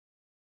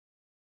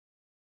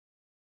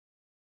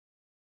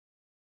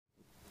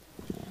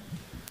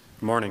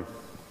Morning.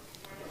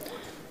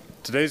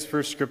 Today's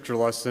first scripture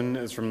lesson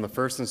is from the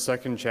first and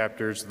second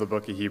chapters of the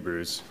book of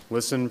Hebrews.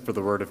 Listen for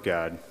the word of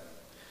God.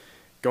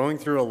 Going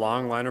through a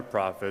long line of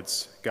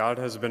prophets, God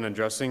has been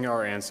addressing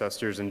our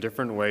ancestors in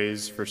different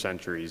ways for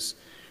centuries.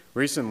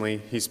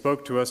 Recently, he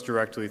spoke to us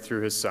directly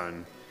through his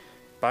Son.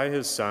 By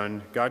his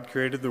Son, God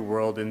created the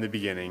world in the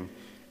beginning,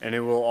 and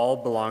it will all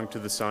belong to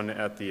the Son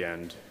at the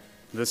end.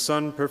 The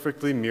Son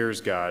perfectly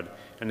mirrors God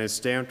and is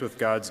stamped with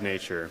God's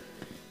nature.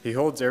 He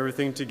holds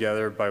everything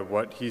together by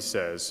what he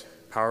says,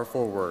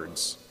 powerful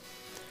words.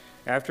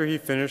 After he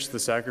finished the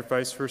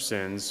sacrifice for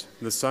sins,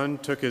 the Son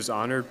took his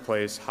honored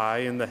place high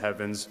in the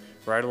heavens,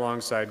 right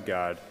alongside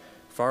God,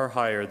 far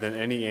higher than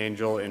any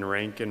angel in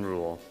rank and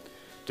rule.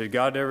 Did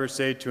God ever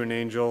say to an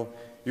angel,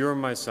 "You are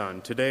my Son,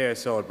 today I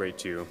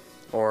celebrate you,"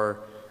 or,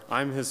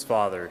 "I'm his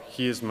Father,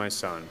 he is my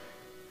Son"?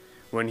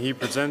 When he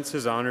presents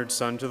his honored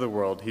Son to the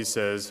world, he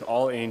says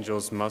all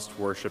angels must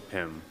worship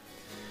him.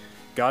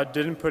 God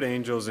didn't put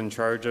angels in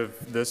charge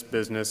of this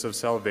business of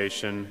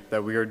salvation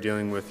that we are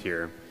dealing with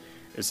here.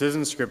 It says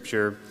in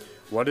Scripture,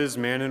 "What is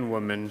man and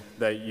woman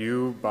that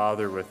you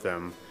bother with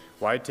them?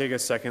 Why take a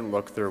second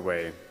look their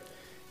way?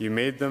 You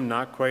made them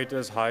not quite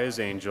as high as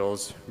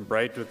angels,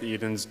 bright with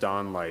Eden's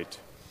dawn light.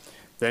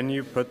 Then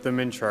you put them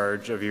in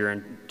charge of your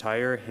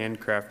entire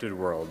handcrafted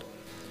world."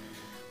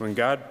 When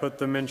God put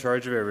them in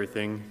charge of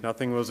everything,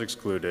 nothing was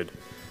excluded,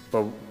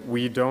 but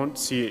we don't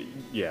see it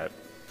yet.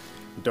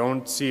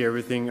 Don't see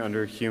everything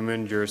under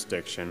human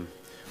jurisdiction.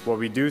 What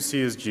we do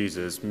see is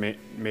Jesus,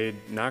 made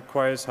not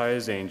quite as high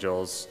as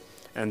angels,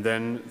 and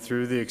then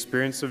through the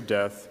experience of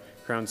death,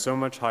 crowned so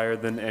much higher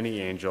than any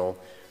angel,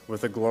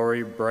 with a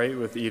glory bright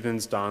with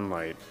Eden's dawn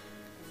light.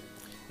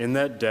 In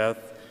that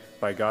death,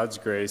 by God's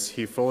grace,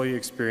 he fully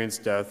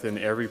experienced death in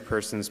every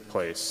person's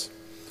place.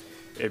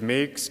 It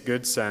makes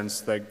good sense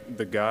that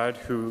the God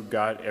who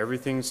got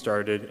everything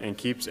started and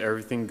keeps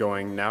everything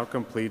going now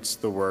completes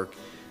the work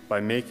by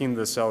making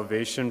the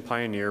salvation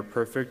pioneer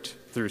perfect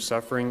through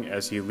suffering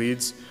as he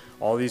leads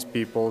all these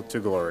people to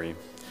glory.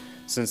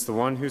 Since the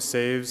one who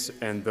saves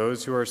and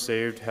those who are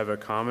saved have a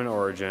common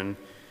origin,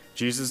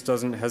 Jesus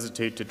doesn't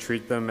hesitate to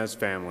treat them as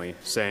family,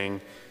 saying,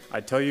 "I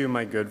tell you,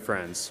 my good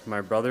friends, my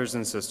brothers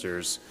and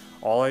sisters,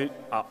 all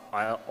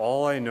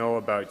I know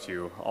about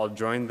you, I'll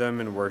join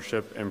them in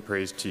worship and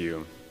praise to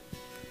you."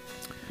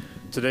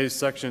 Today's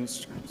second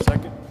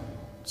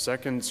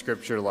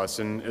scripture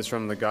lesson is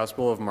from the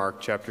Gospel of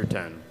Mark, chapter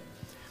 10.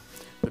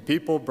 The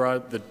people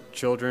brought the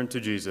children to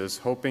Jesus,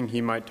 hoping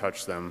he might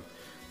touch them.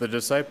 The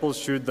disciples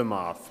shooed them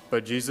off,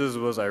 but Jesus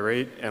was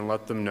irate and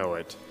let them know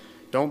it.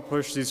 "Don't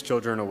push these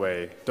children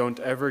away. Don't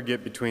ever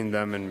get between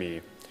them and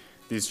me.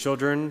 These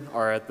children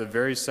are at the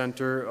very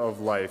center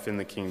of life in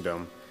the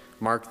kingdom.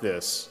 Mark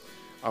this: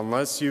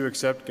 unless you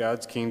accept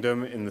God's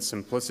kingdom in the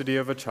simplicity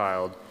of a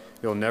child,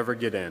 you'll never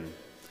get in."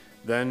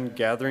 Then,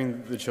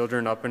 gathering the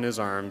children up in his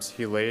arms,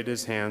 he laid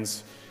his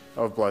hands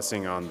of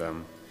blessing on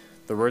them.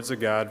 The words of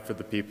God for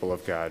the people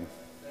of God.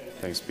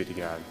 Thanks be to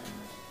God.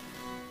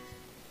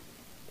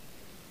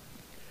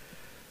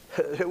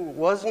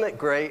 Wasn't it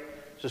great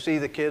to see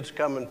the kids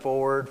coming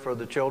forward for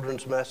the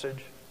children's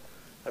message?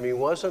 I mean,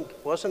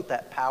 wasn't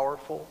that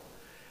powerful?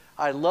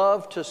 I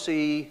love to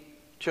see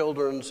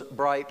children's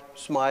bright,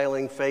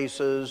 smiling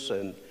faces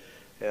and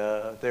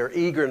their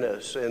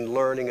eagerness in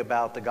learning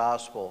about the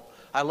gospel.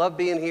 I love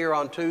being here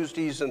on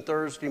Tuesdays and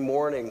Thursday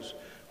mornings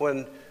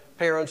when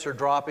parents are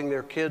dropping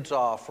their kids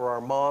off for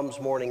our Mom's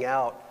Morning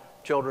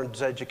Out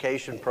children's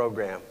education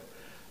program.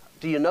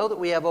 Do you know that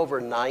we have over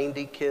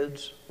 90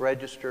 kids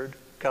registered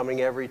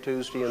coming every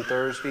Tuesday and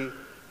Thursday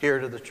here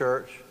to the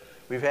church?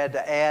 We've had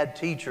to add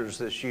teachers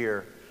this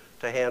year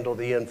to handle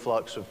the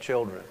influx of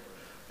children.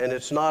 And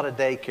it's not a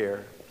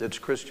daycare, it's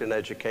Christian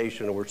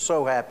education, and we're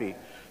so happy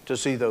to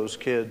see those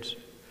kids.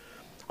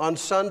 On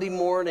Sunday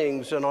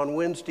mornings and on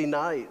Wednesday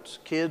nights,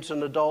 kids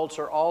and adults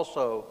are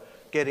also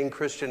getting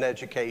Christian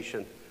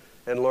education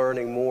and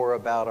learning more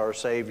about our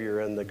Savior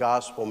and the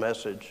gospel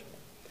message.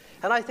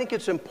 And I think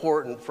it's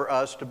important for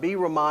us to be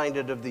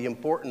reminded of the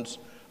importance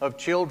of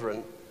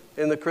children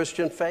in the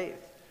Christian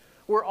faith.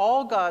 We're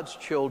all God's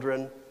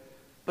children,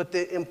 but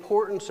the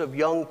importance of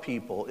young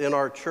people in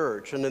our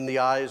church and in the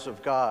eyes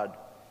of God.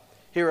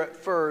 Here at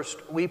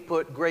First, we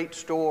put great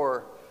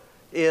store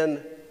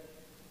in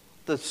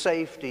the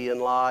safety and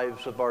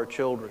lives of our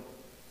children.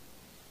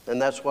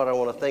 And that's what I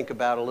want to think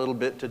about a little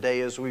bit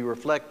today as we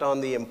reflect on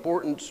the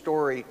important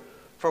story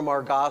from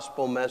our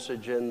gospel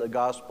message in the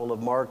Gospel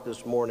of Mark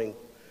this morning.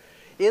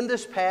 In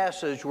this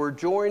passage, we're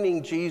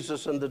joining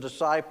Jesus and the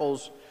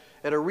disciples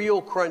at a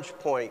real crunch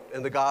point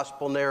in the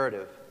gospel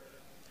narrative.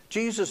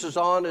 Jesus is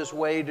on his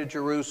way to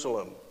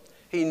Jerusalem.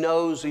 He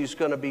knows he's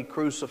going to be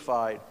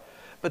crucified.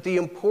 But the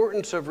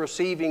importance of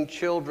receiving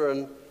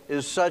children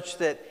is such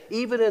that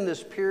even in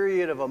this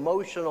period of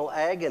emotional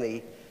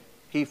agony,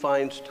 he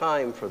finds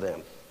time for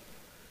them.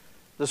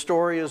 The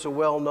story is a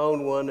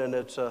well-known one, and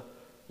it's a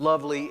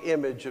lovely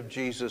image of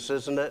Jesus,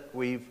 isn't it?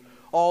 We've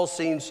all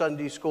seen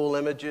Sunday school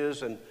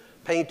images and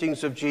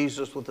paintings of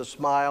Jesus with a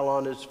smile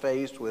on his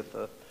face, with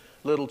a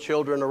little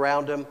children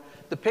around him.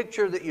 The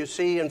picture that you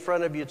see in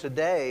front of you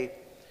today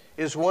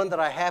is one that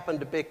I happened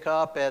to pick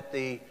up at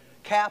the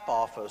CAP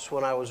office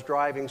when I was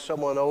driving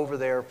someone over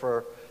there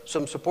for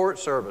some support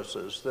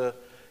services. The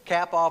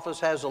CAP office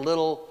has a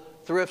little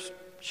thrift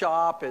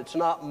shop. It's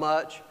not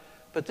much,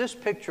 but this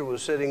picture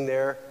was sitting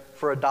there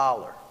for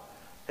 $1.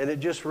 And it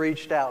just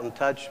reached out and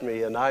touched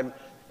me, and I'm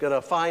going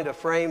to find a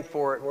frame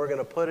for it, and we're going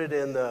to put it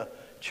in the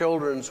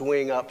children's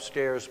wing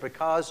upstairs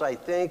because I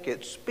think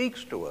it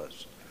speaks to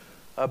us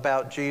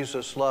about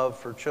Jesus' love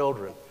for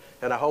children.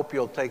 And I hope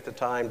you'll take the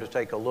time to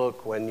take a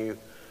look when you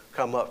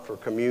come up for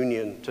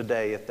communion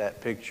today at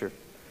that picture.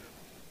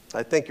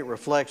 I think it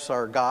reflects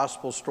our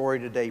gospel story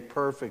today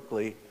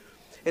perfectly.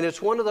 And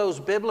it's one of those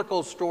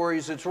biblical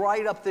stories. It's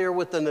right up there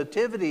with the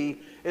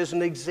Nativity as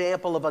an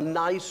example of a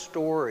nice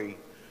story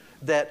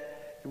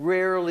that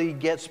rarely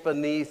gets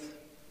beneath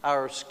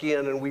our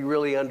skin and we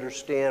really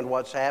understand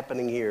what's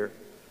happening here.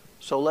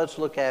 So let's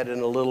look at it in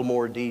a little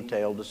more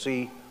detail to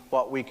see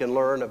what we can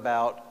learn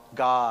about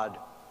God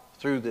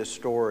through this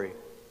story.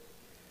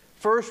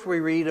 First, we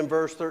read in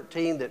verse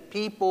 13 that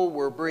people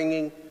were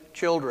bringing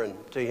children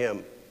to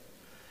him.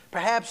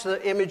 Perhaps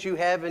the image you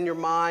have in your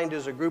mind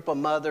is a group of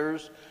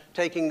mothers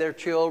taking their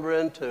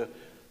children to,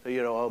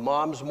 a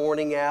mom's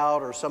morning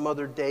out or some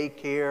other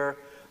daycare.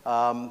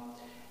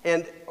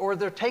 Or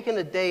they're taking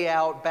a day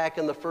out back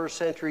in the first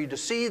century to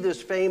see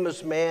this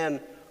famous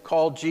man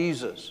called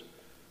Jesus.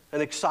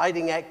 An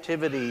exciting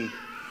activity,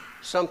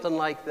 something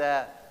like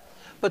that.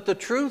 But the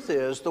truth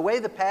is, the way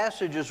the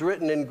passage is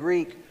written in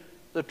Greek,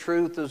 the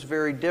truth is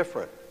very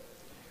different.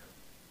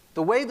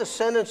 The way the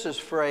sentence is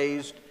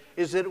phrased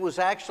is that it was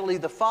actually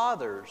the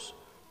fathers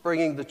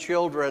bringing the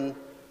children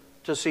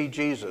to see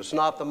Jesus,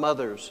 not the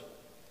mothers.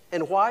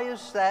 And why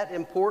is that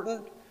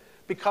important?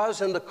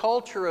 Because in the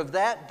culture of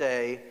that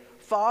day,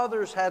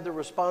 fathers had the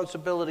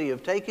responsibility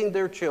of taking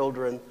their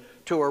children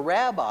to a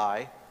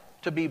rabbi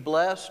to be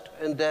blessed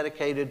and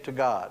dedicated to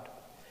God.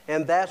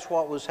 And that's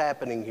what was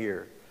happening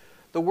here.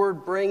 The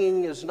word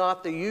bringing is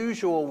not the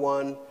usual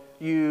one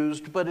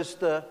used, but it's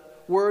the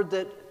word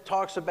that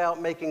talks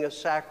about making a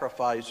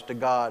sacrifice to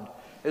God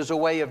as a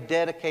way of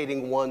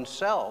dedicating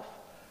oneself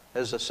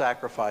as a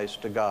sacrifice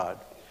to God.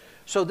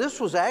 So this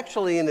was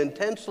actually an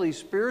intensely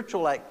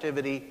spiritual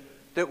activity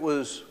that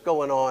was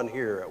going on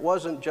here. It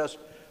wasn't just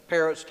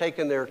parents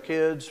taking their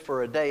kids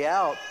for a day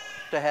out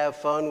to have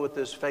fun with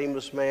this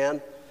famous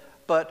man,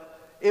 but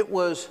it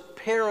was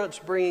parents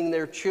bringing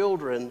their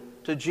children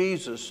to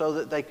Jesus so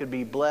that they could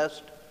be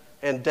blessed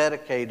and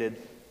dedicated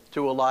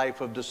to a life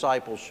of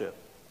discipleship.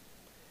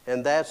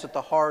 And that's at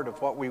the heart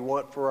of what we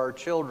want for our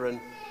children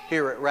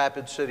here at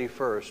Rapid City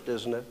First,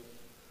 isn't it?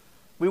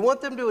 We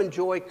want them to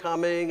enjoy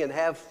coming and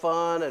have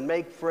fun and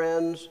make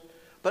friends,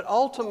 but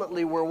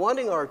ultimately we're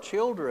wanting our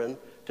children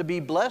to be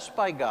blessed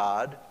by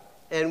God,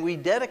 and we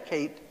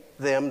dedicate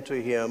them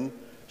to Him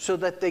so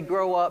that they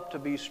grow up to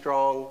be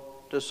strong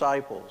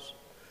disciples.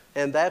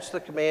 And that's the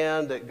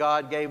command that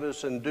God gave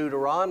us in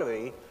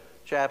Deuteronomy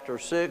chapter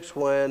 6,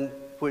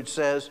 which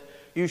says,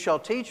 "You shall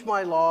teach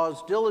my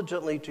laws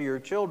diligently to your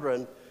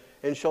children,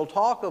 and shall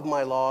talk of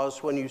my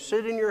laws when you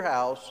sit in your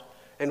house,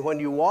 and when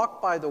you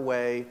walk by the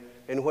way,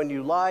 and when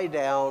you lie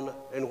down,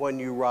 and when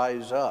you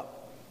rise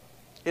up."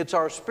 It's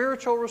our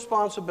spiritual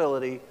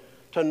responsibility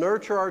to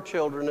nurture our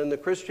children in the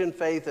Christian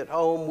faith at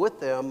home with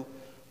them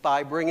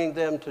by bringing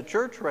them to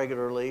church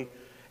regularly.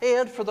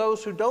 And for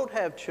those who don't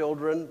have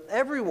children,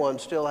 everyone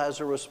still has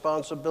a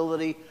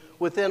responsibility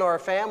within our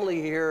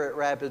family here at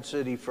Rapid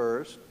City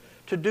First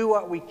to do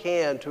what we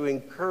can to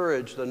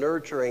encourage the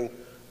nurturing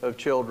of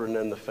children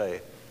in the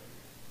faith.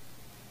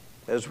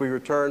 As we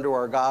return to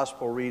our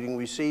gospel reading,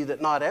 we see that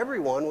not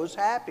everyone was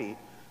happy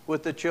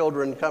with the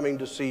children coming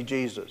to see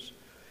Jesus.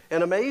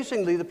 And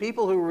amazingly, the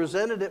people who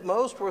resented it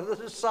most were the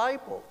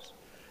disciples.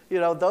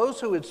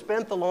 Those who had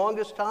spent the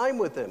longest time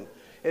with him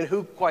and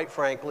who, quite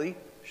frankly,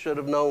 should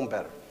have known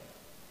better.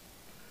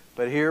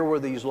 But here were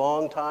these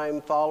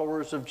longtime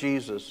followers of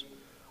Jesus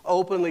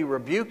openly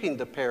rebuking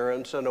the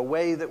parents in a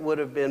way that would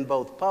have been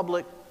both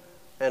public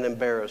and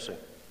embarrassing.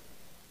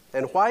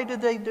 And why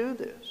did they do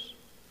this?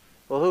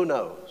 Well, who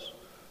knows?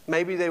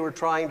 Maybe they were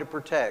trying to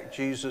protect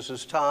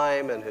Jesus'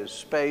 time and his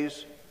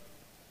space.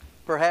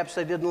 Perhaps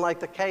they didn't like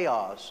the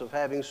chaos of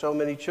having so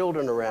many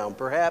children around.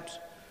 Perhaps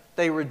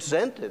they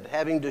resented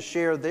having to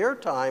share their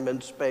time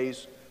and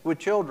space with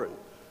children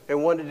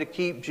and wanted to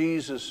keep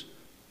Jesus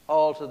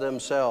all to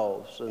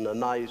themselves in a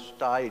nice,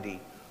 tidy,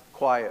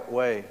 quiet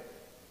way.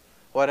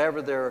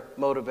 Whatever their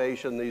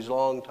motivation, these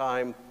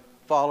longtime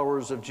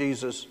followers of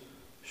Jesus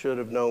should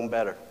have known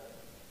better.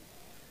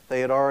 They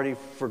had already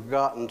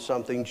forgotten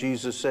something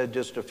Jesus said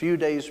just a few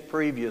days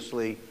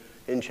previously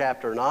in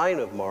chapter 9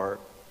 of Mark.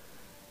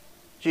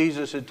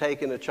 Jesus had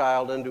taken a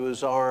child into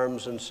his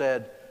arms and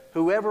said,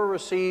 "Whoever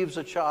receives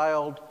a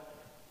child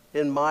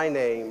in my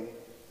name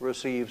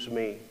receives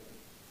me."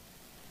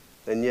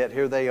 And yet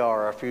here they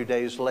are a few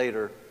days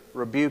later,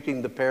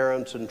 rebuking the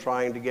parents and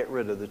trying to get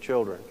rid of the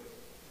children.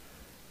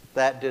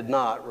 That did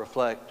not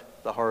reflect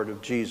the heart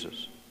of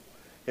Jesus.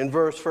 In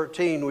verse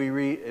 14, we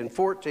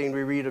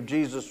read of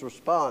Jesus'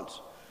 response.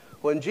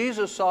 When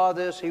Jesus saw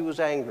this, he was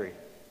angry.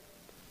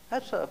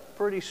 That's a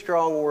pretty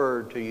strong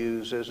word to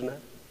use, isn't it?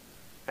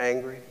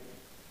 Angry.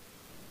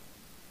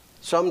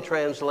 Some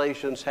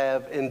translations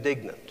have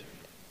indignant.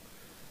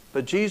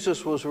 But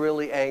Jesus was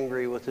really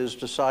angry with his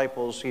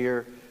disciples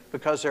here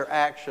because their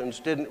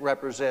actions didn't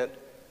represent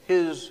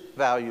his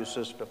value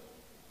system.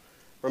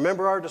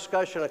 Remember our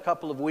discussion a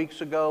couple of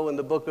weeks ago in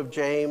the book of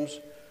James?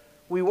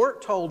 We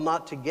weren't told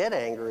not to get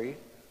angry.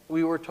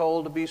 We were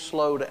told to be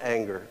slow to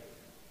anger,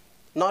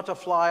 not to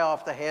fly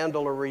off the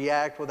handle or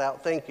react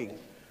without thinking.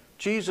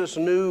 Jesus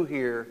knew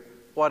here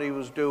what he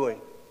was doing,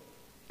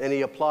 and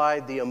he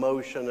applied the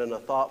emotion in a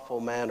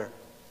thoughtful manner.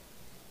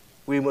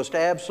 We must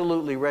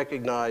absolutely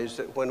recognize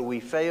that when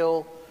we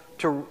fail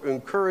to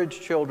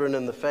encourage children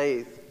in the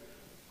faith,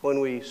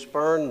 when we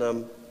spurn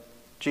them,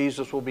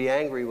 Jesus will be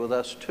angry with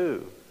us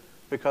too,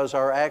 because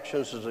our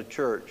actions as a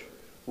church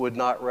would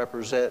not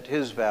represent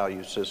his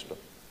value system.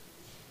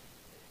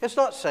 It's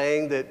not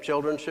saying that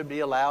children should be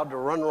allowed to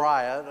run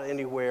riot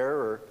anywhere,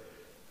 or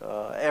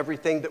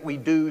everything that we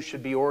do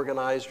should be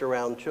organized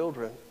around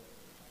children.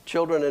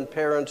 Children and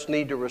parents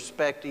need to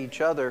respect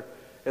each other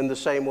in the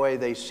same way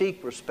they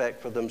seek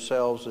respect for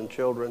themselves and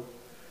children.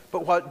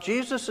 But what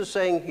Jesus is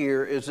saying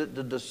here is that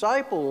the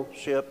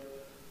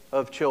discipleship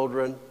of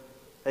children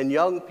and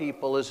young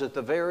people is at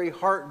the very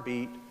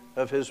heartbeat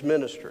of his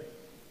ministry,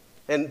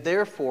 and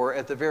therefore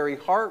at the very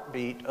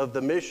heartbeat of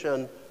the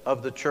mission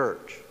of the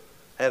church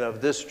and of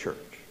this church.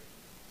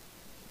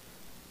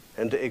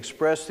 And to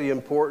express the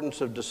importance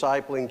of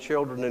discipling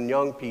children and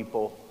young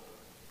people,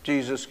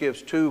 Jesus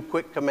gives two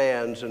quick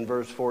commands in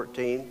verse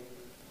 14.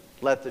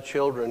 Let the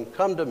children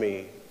come to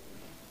me.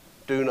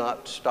 Do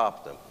not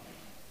stop them.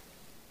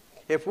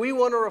 If we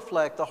want to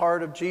reflect the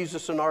heart of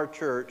Jesus in our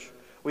church,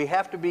 we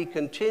have to be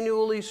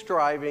continually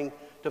striving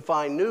to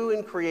find new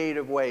and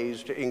creative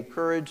ways to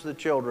encourage the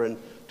children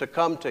to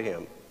come to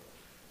him,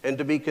 and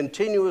to be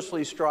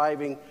continuously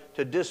striving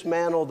to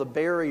dismantle the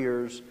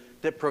barriers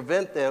that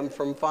prevent them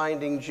from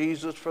finding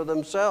Jesus for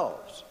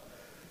themselves.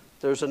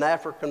 There's an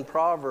African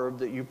proverb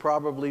that you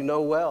probably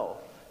know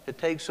well. It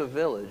takes a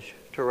village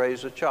to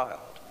raise a child.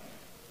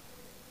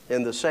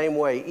 In the same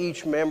way,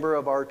 each member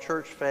of our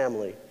church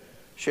family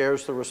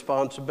shares the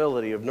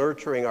responsibility of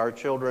nurturing our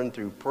children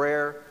through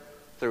prayer,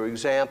 through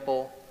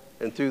example,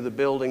 and through the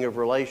building of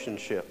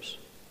relationships.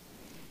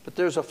 But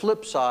there's a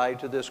flip side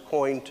to this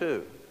coin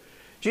too.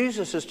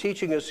 Jesus is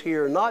teaching us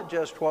here not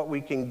just what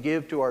we can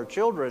give to our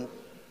children,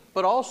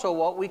 but also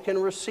what we can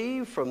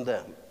receive from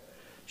them.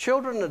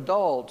 Children and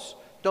adults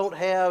don't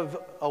have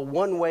a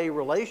one-way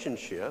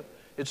relationship.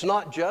 It's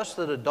not just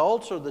that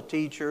adults are the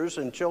teachers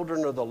and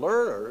children are the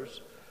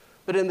learners,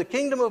 but in the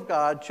kingdom of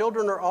God,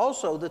 children are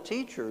also the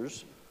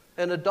teachers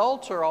and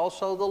adults are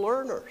also the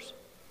learners.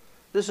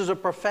 This is a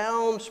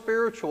profound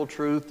spiritual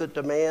truth that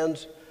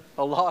demands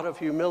a lot of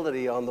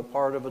humility on the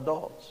part of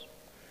adults.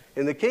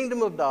 In the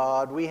kingdom of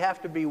God, we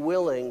have to be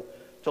willing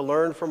to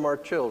learn from our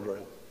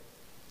children,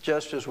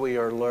 just as we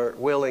are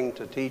willing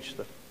to teach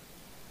them.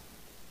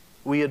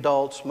 We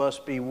adults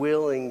must be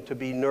willing to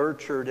be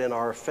nurtured in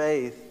our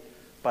faith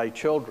by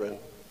children,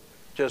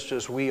 just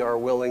as we are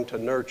willing to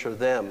nurture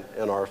them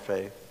in our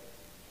faith.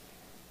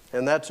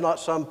 And that's not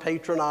some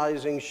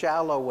patronizing,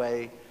 shallow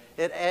way.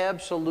 It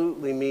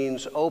absolutely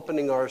means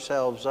opening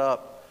ourselves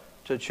up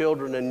to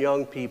children and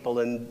young people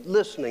and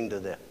listening to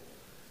them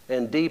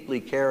and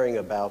deeply caring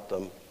about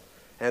them.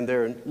 And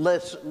they're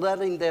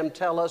letting them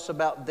tell us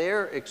about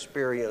their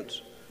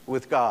experience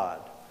with God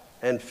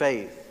and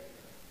faith,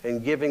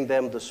 and giving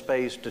them the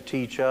space to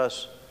teach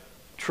us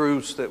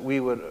truths that we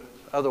would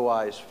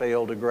otherwise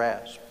fail to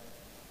grasp.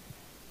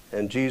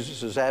 And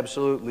Jesus is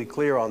absolutely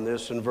clear on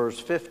this in verse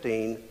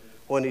 15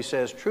 when he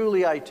says,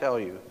 "Truly I tell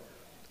you,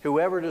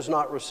 whoever does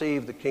not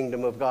receive the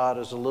kingdom of God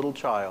as a little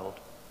child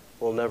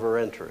will never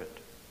enter it."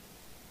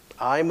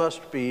 I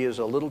must be as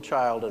a little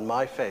child in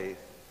my faith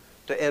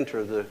to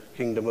enter the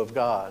kingdom of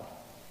God.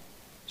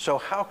 So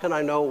how can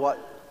I know what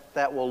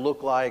that will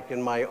look like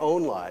in my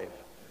own life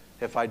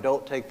if I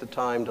don't take the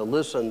time to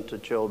listen to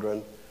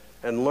children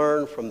and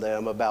learn from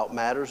them about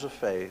matters of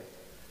faith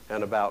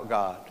and about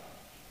God?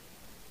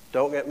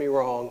 Don't get me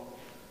wrong.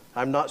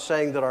 I'm not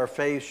saying that our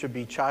faith should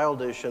be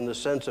childish in the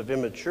sense of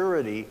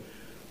immaturity,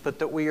 but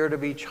that we are to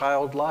be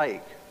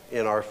childlike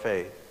in our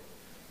faith.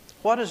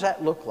 What does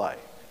that look like?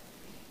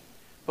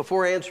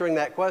 Before answering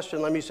that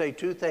question, let me say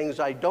two things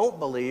I don't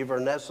believe are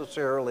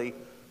necessarily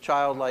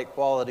childlike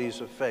qualities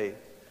of faith,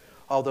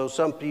 although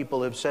some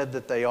people have said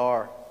that they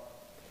are.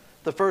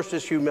 The first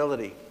is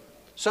humility.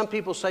 Some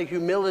people say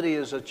humility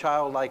is a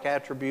childlike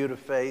attribute of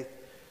faith,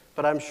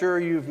 but I'm sure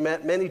you've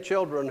met many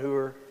children who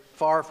are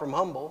far from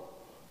humble.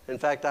 In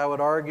fact, I would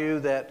argue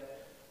that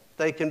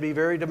they can be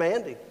very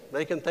demanding.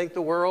 They can think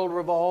the world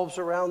revolves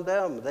around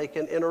them. They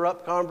can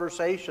interrupt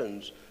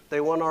conversations. They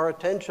want our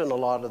attention a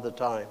lot of the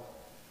time.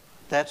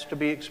 That's to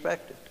be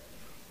expected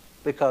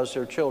because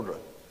they're children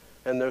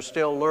and they're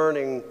still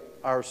learning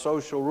our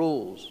social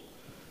rules.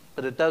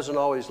 But it doesn't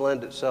always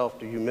lend itself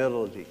to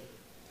humility.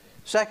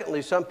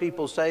 Secondly, some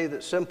people say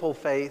that simple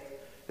faith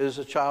is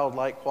a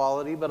childlike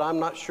quality, but I'm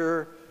not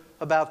sure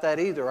about that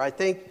either. I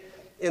think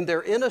in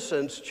their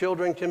innocence,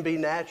 children can be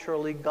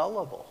naturally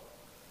gullible.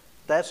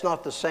 That's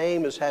not the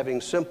same as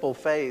having simple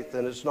faith,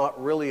 and it's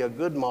not really a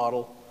good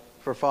model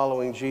for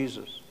following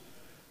Jesus.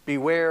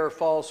 Beware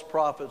false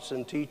prophets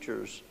and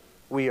teachers,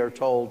 we are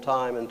told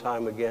time and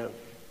time again.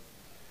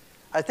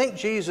 I think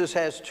Jesus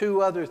has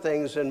two other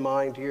things in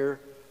mind here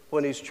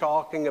when he's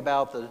talking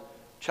about the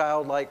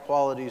childlike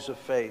qualities of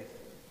faith.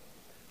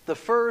 The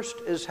first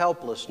is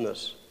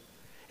helplessness.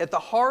 At the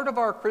heart of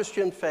our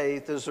Christian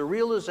faith is the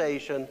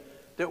realization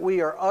that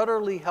we are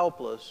utterly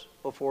helpless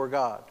before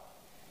God.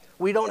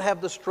 We don't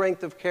have the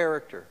strength of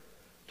character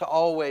to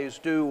always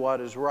do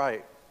what is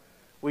right.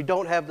 We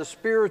don't have the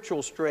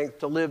spiritual strength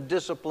to live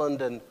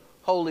disciplined and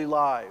holy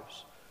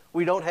lives.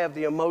 We don't have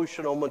the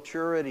emotional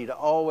maturity to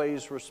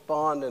always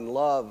respond in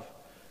love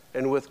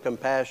and with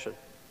compassion.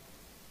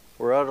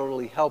 We're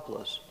utterly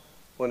helpless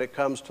when it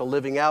comes to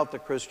living out the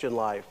Christian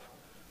life.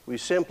 We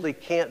simply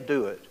can't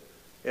do it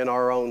in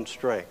our own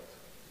strength.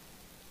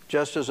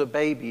 Just as a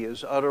baby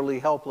is utterly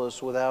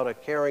helpless without a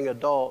caring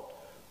adult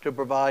to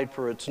provide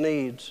for its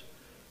needs,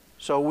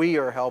 so we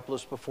are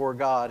helpless before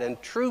God.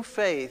 And true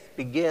faith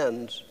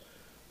begins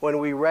when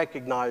we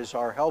recognize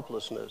our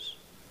helplessness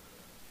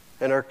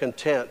and are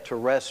content to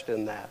rest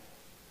in that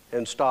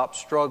and stop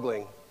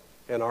struggling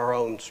in our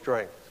own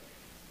strength.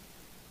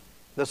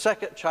 The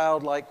second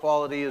childlike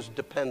quality is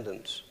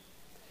dependence.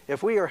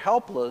 If we are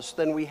helpless,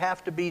 then we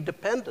have to be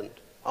dependent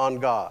on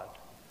God.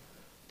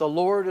 The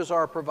Lord is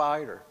our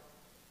provider,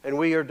 and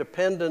we are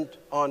dependent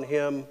on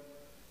Him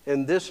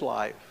in this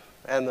life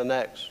and the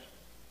next.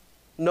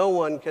 No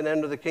one can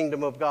enter the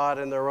kingdom of God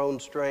in their own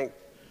strength.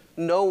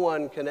 No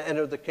one can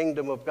enter the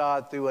kingdom of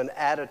God through an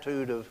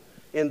attitude of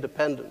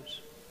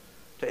independence.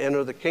 To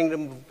enter the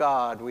kingdom of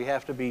God, we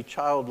have to be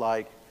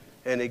childlike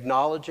in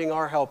acknowledging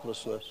our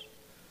helplessness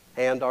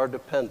and our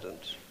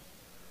dependence.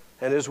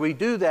 And as we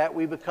do that,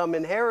 we become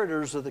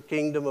inheritors of the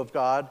kingdom of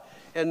God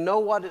and know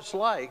what it's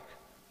like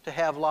to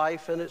have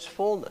life in its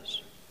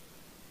fullness.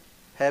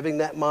 Having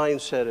that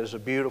mindset is a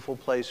beautiful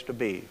place to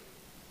be,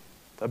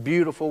 a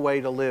beautiful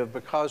way to live,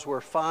 because we're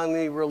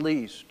finally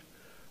released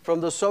from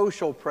the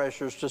social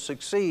pressures to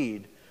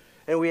succeed,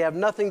 and we have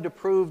nothing to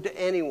prove to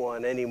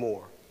anyone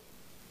anymore.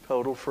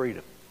 Total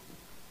freedom.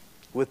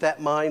 With that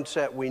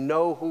mindset, we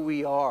know who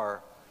we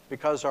are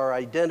because our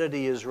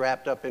identity is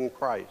wrapped up in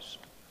Christ,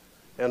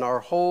 and our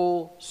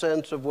whole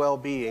sense of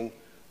well-being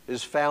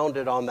is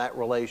founded on that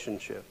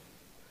relationship.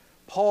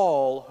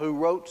 Paul, who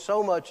wrote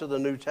so much of the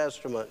New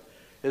Testament,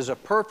 is a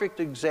perfect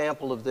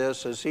example of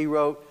this, as he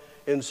wrote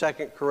in 2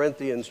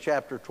 Corinthians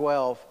chapter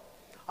 12,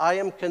 I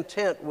am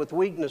content with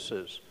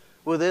weaknesses,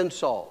 with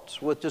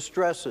insults, with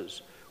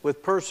distresses,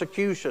 with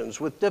persecutions,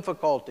 with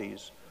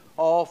difficulties,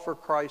 all for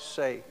Christ's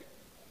sake.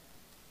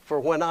 For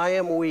when I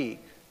am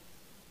weak,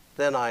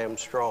 then I am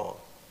strong.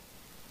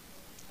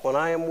 When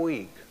I am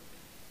weak,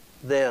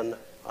 then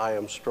I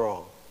am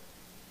strong.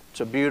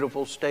 It's a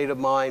beautiful state of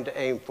mind to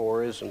aim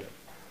for, isn't it?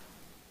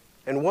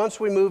 And once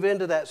we move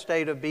into that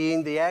state of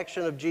being, the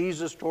action of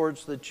Jesus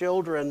towards the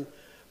children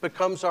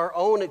becomes our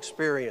own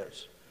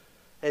experience.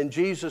 And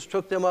Jesus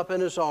took them up in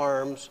His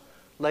arms,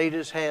 laid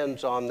His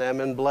hands on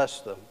them, and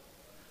blessed them.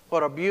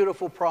 What a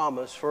beautiful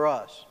promise for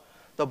us.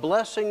 The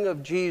blessing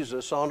of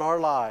Jesus on our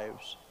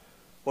lives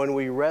when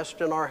we rest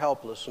in our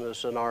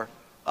helplessness and our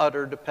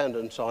utter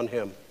dependence on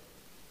Him.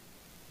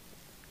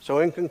 So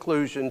in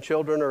conclusion,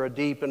 children are a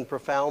deep and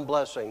profound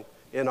blessing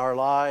in our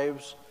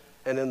lives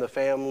and in the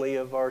family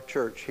of our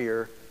church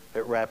here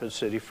at Rapid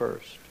City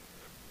First.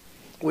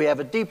 We have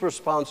a deep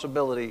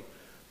responsibility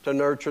to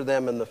nurture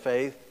them in the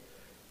faith.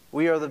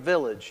 We are the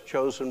village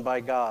chosen by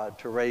God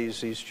to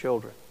raise these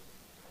children.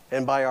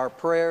 And by our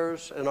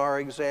prayers and our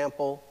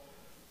example,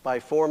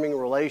 by forming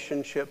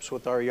relationships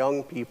with our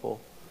young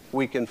people,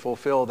 we can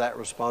fulfill that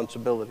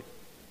responsibility.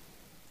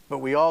 But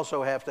we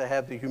also have to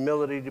have the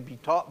humility to be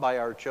taught by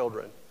our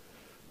children,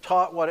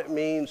 taught what it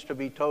means to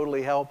be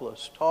totally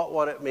helpless, taught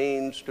what it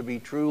means to be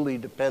truly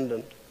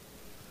dependent.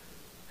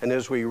 And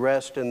as we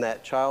rest in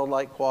that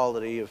childlike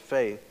quality of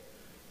faith,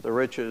 the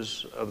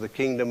riches of the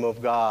kingdom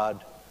of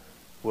God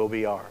will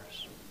be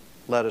ours.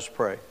 Let us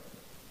pray.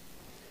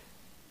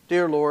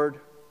 Dear Lord,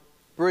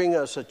 bring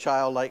us a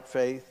childlike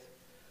faith.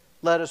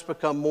 Let us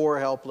become more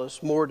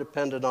helpless, more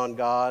dependent on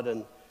God,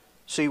 and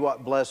see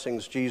what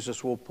blessings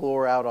Jesus will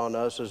pour out on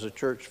us as a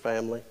church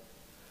family.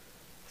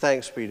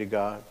 Thanks be to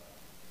God.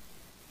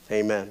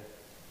 Amen.